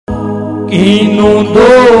कीनू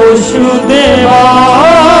दोष देवा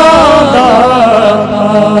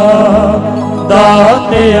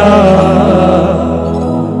दातिया,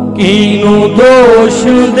 कीनू दोष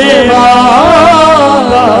देवा।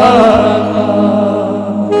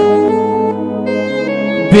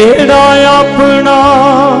 बेड़ा अपना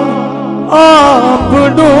आप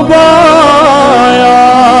डुबाया,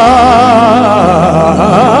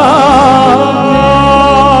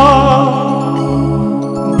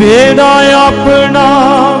 बेड़ा अपना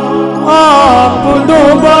आप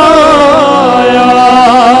डुबाया।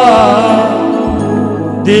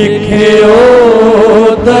 देखे ओ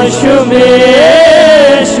दशमेश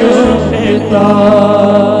पिता,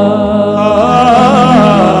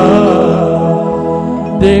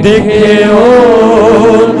 देखे ओ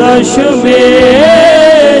दशमेश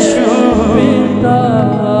पिता।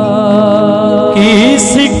 की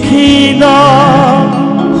सिखी ना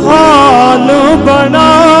हाल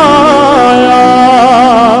बनाया,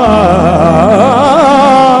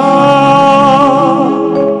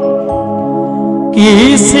 की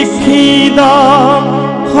सिखी दा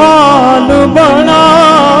हाल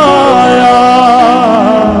बनाया।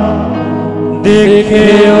 देखे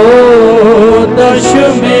ओ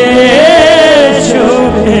दशमेश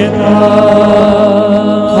पिता,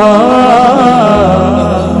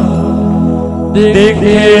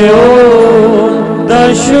 देखे ओ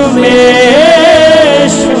दशमेश